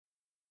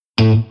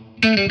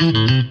Hey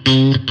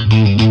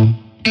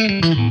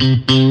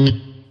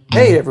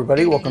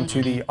everybody, welcome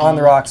to the On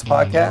the Rocks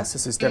podcast.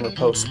 This is Denver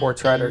Post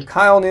sports writer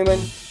Kyle Newman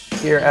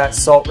here at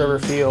Salt River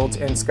Fields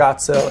in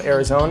Scottsdale,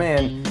 Arizona.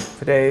 And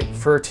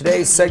for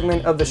today's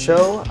segment of the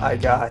show, I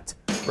got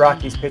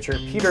Rockies pitcher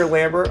Peter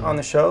Lambert on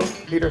the show.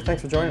 Peter,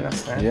 thanks for joining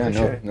us, man.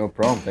 Yeah, no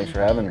problem. Thanks for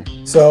having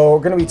me. So we're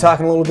going to be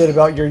talking a little bit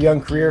about your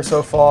young career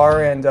so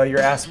far and your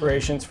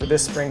aspirations for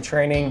this spring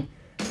training.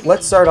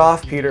 Let's start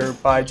off, Peter,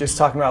 by just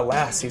talking about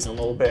last season a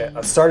little bit.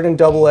 Started in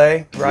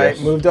Double-A, right?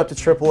 Yes. Moved up to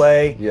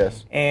Triple-A.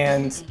 Yes.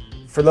 And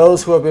for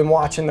those who have been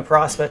watching the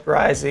prospect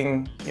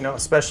rising,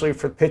 especially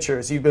for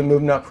pitchers, you've been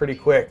moving up pretty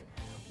quick.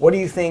 What do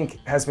you think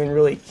has been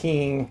really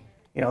keying,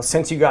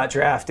 since you got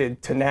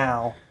drafted to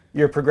now,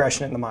 your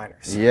progression in the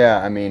minors?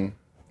 Yeah, I mean,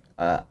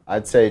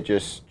 I'd say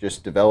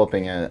just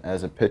developing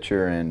as a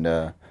pitcher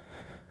and,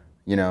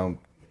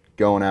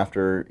 going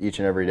after each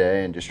and every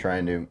day and just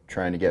trying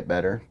to get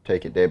better,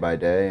 take it day by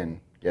day and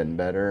getting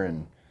better.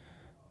 And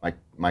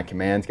my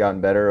command's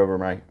gotten better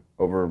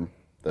over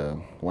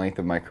the length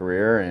of my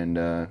career, and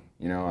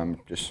I'm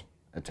just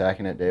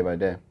attacking it day by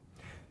day.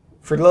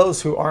 For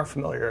those who aren't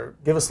familiar,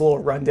 give us a little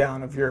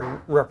rundown of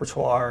your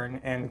repertoire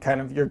and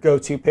kind of your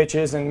go-to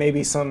pitches and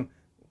maybe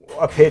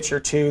a pitch or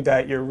two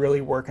that you're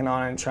really working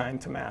on and trying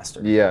to master.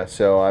 Yeah,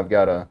 so I've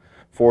got a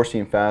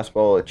four-seam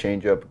fastball, a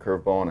changeup, a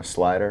curveball, and a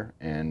slider,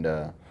 and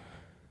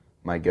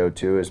my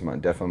go-to is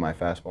definitely my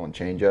fastball and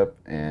changeup,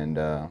 and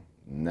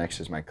next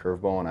is my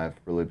curveball, and I've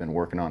really been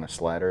working on a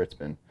slider. It's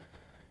been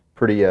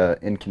pretty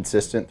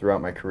inconsistent throughout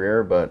my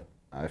career, but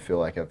I feel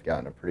like I've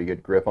gotten a pretty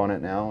good grip on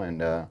it now,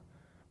 and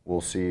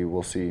we'll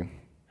see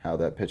how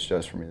that pitch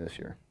does for me this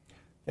year.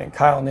 And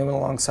Kyle Newman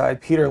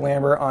alongside Peter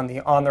Lambert on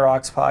the On the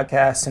Rocks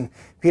podcast. And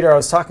Peter, I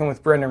was talking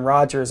with Brendan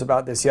Rodgers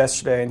about this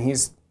yesterday, and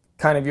he's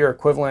kind of your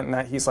equivalent in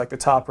that he's like the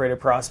top-rated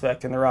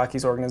prospect in the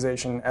Rockies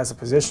organization as a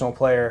positional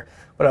player.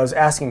 But I was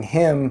asking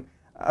him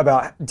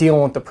about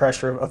dealing with the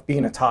pressure of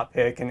being a top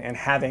pick and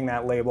having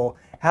that label.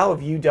 How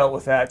have you dealt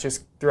with that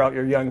just throughout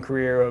your young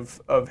career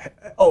of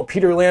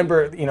Peter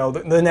Lambert,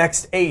 the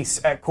next ace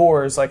at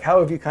Coors? Like,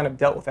 how have you kind of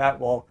dealt with that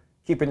while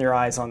keeping your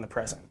eyes on the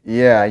present?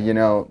 Yeah,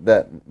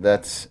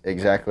 that's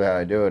exactly how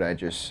I do it. I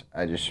just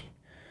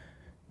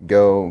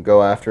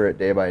go after it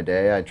day by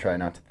day. I try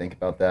not to think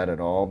about that at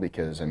all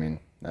because,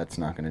 that's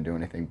not going to do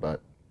anything but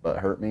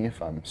hurt me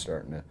if I'm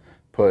starting to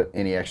put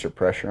any extra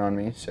pressure on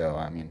me. So,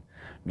 I'm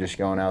just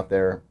going out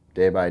there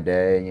day by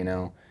day,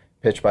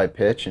 pitch by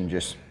pitch, and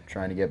just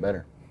trying to get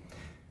better.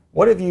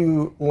 What have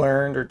you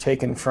learned or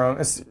taken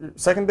from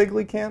second big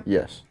league camp?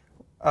 Yes.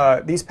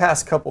 These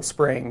past couple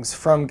springs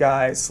from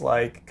guys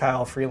like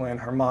Kyle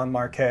Freeland, German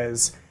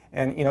Marquez,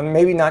 and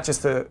maybe not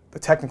just the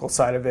technical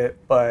side of it,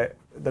 but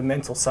the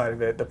mental side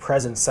of it, the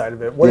presence side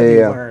of it. What have you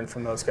learned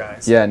from those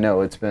guys? Yeah,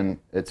 no, it's been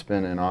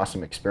an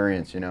awesome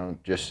experience.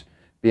 Just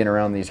being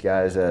around these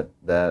guys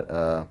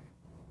that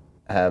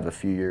have a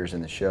few years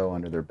in the show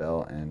under their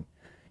belt, and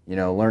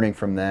learning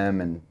from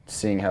them and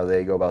seeing how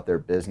they go about their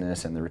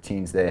business and the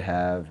routines they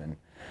have, and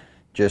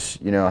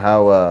just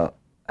how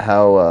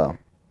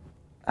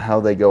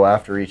they go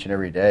after each and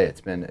every day. It's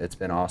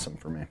been awesome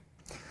for me.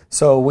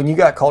 So when you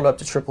got called up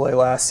to AAA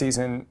last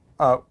season,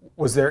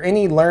 was there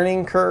any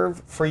learning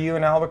curve for you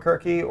in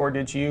Albuquerque, or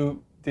did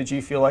you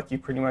feel like you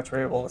pretty much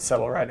were able to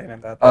settle right in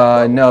at that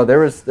level? No, there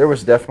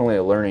was definitely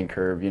a learning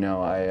curve.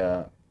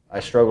 I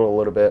struggled a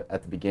little bit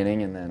at the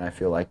beginning, and then I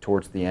feel like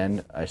towards the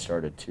end I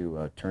started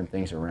to turn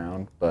things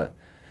around. But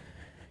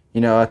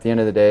at the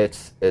end of the day,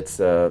 it's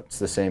the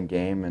same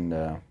game, and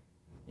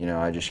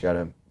I just got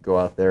to go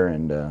out there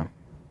and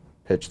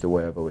pitch the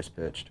way I've always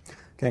pitched.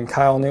 Again,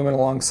 Kyle Newman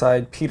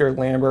alongside Peter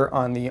Lambert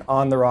on the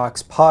On the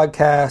Rocks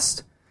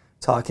podcast,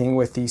 talking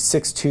with the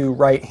 6'2"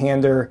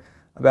 right-hander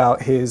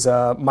about his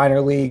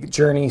minor league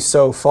journey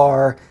so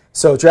far.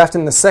 So drafted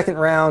in the second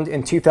round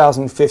in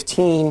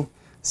 2015,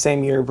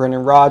 same year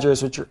Brendan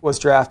Rodgers was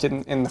drafted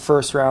in the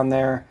first round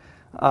there.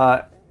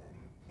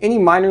 Any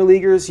minor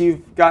leaguers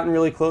you've gotten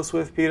really close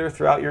with, Peter,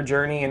 throughout your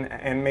journey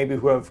and maybe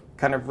who have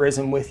kind of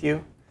risen with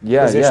you?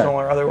 Positional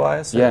or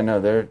otherwise? Yeah,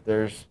 no,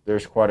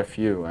 there's quite a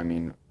few.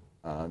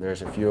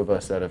 There's a few of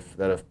us that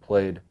have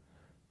played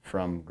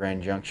from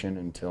Grand Junction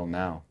until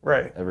now,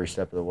 right? Every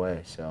step of the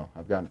way. So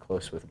I've gotten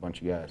close with a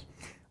bunch of guys.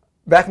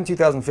 Back in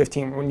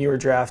 2015, when you were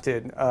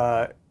drafted,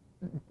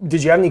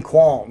 did you have any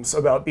qualms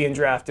about being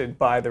drafted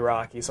by the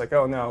Rockies? Like,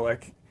 oh no,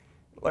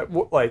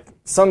 like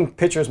some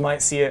pitchers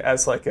might see it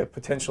as like a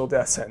potential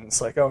death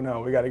sentence. Like, oh no,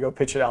 we got to go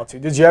pitch at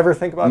altitude. Did you ever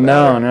think about that?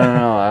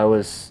 No. I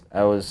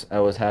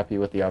was happy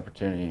with the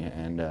opportunity,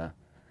 and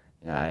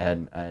I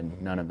had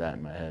none of that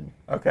in my head.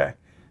 Okay.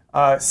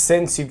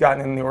 Since you've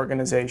gotten in the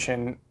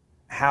organization,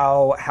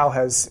 how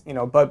has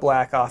Bud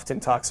Black often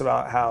talks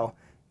about how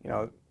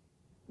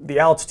the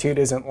altitude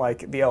isn't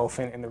like the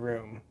elephant in the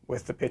room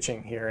with the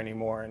pitching here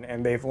anymore,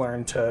 and they've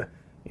learned to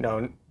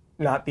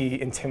not be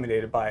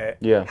intimidated by it.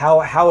 Yeah.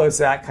 How has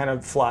that kind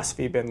of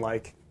philosophy been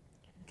like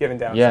given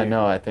down? Yeah, to you?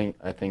 no, I think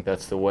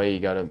that's the way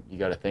you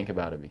gotta think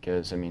about it,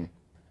 because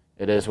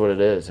it is what it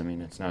is.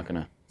 It's not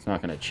gonna it's not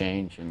going to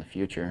change in the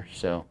future.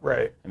 So,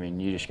 Right. I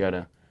mean, you just got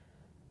to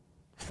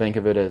think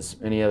of it as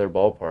any other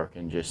ballpark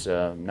and just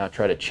not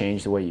try to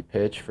change the way you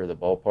pitch for the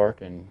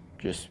ballpark and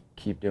just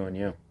keep doing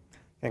you.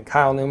 And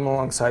Kyle Newman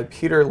alongside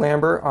Peter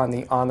Lambert on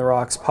the On the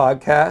Rocks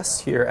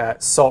podcast here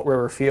at Salt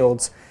River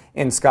Fields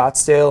in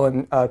Scottsdale.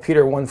 And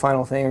Peter, one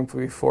final thing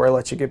before I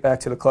let you get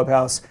back to the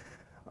clubhouse.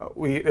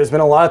 There's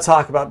been a lot of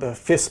talk about the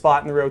fifth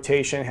spot in the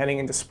rotation heading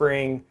into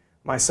spring.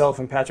 Myself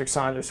and Patrick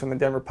Saunders from the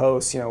Denver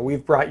Post,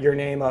 we've brought your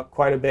name up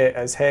quite a bit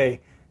as, hey,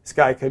 this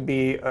guy could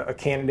be a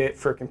candidate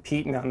for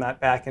competing on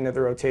that back end of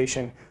the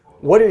rotation.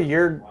 What are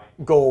your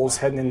goals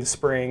heading into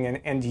spring,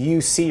 and do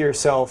you see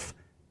yourself,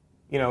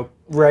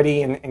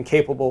 ready and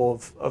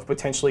capable of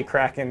potentially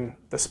cracking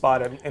the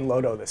spot in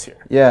Lodo this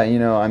year? Yeah,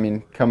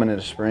 coming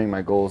into spring,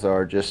 my goals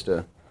are just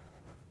to,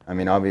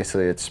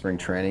 obviously it's spring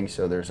training,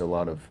 so there's a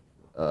lot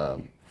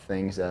of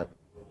things that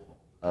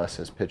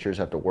us as pitchers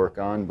have to work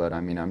on, but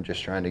I'm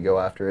just trying to go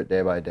after it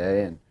day by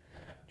day and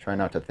try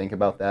not to think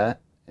about that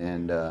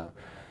and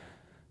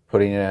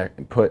put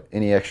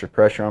any extra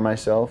pressure on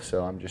myself.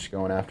 So I'm just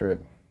going after it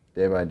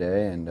day by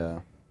day,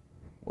 and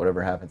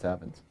whatever happens,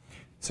 happens.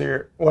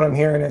 So what I'm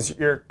hearing is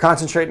you're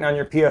concentrating on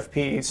your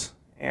PFPs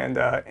and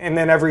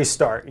then every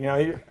start,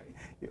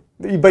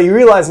 but you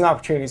realize an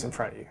opportunity's in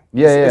front of you.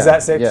 Yeah. Is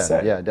that safe to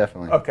say? Yeah,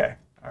 definitely. Okay.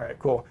 All right,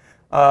 cool.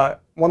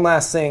 One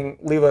last thing,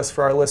 leave us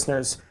for our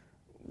listeners.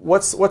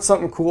 What's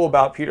something cool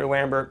about Peter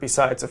Lambert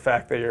besides the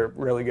fact that you're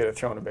really good at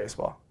throwing a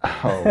baseball?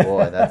 Oh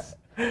boy, that's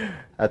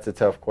a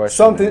tough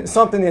question.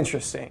 Something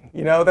interesting,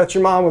 that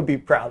your mom would be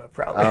proud of,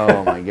 probably.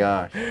 Oh my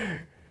gosh,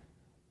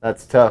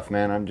 that's tough,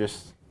 man. I'm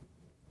just,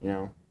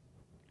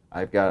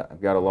 I've got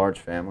a large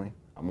family.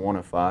 I'm one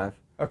of 5.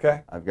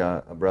 Okay. I've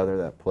got a brother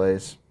that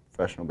plays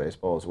professional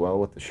baseball as well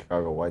with the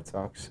Chicago White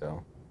Sox.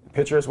 So.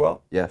 Pitcher as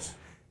well? Yes.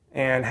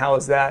 And how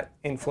has that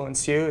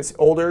influenced you? Is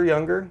older,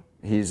 younger?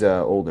 He's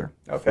older.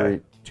 Okay.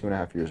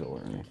 2.5 years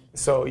older than me.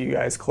 So you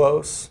guys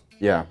close?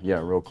 Yeah,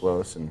 real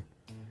close. And,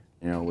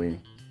 we,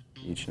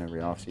 each and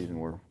every offseason,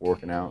 we're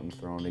working out and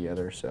throwing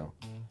together. So.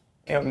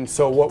 And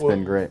so it's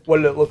been great. What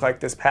did it look like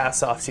this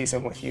past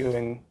offseason with you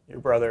and your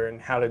brother, and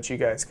how did you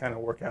guys kind of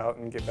work out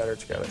and get better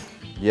together?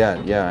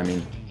 Yeah.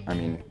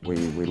 We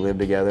live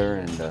together,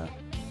 and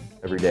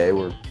every day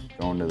we're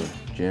going to the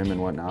gym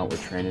and whatnot. We're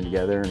training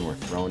together and we're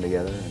throwing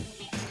together, and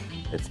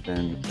it's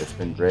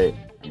been great.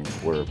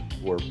 We're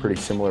pretty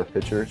similar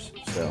pitchers,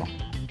 so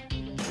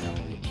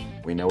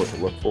we know what to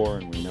look for,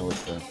 and we know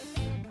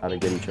how to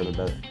get each other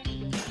better.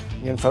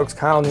 Again, folks,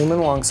 Kyle Newman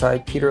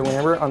alongside Peter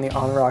Lambert on the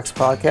On the Rocks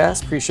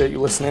podcast. Appreciate you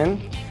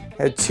listening.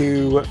 Head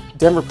to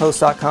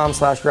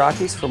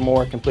denverpost.com/Rockies for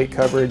more complete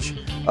coverage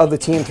of the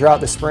team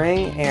throughout the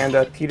spring.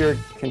 And Peter,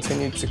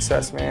 continued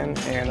success, man,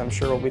 and I'm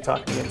sure we'll be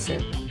talking again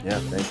soon. Yeah,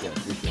 thank you. I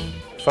appreciate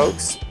it.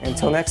 Folks,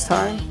 until next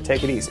time,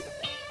 take it easy.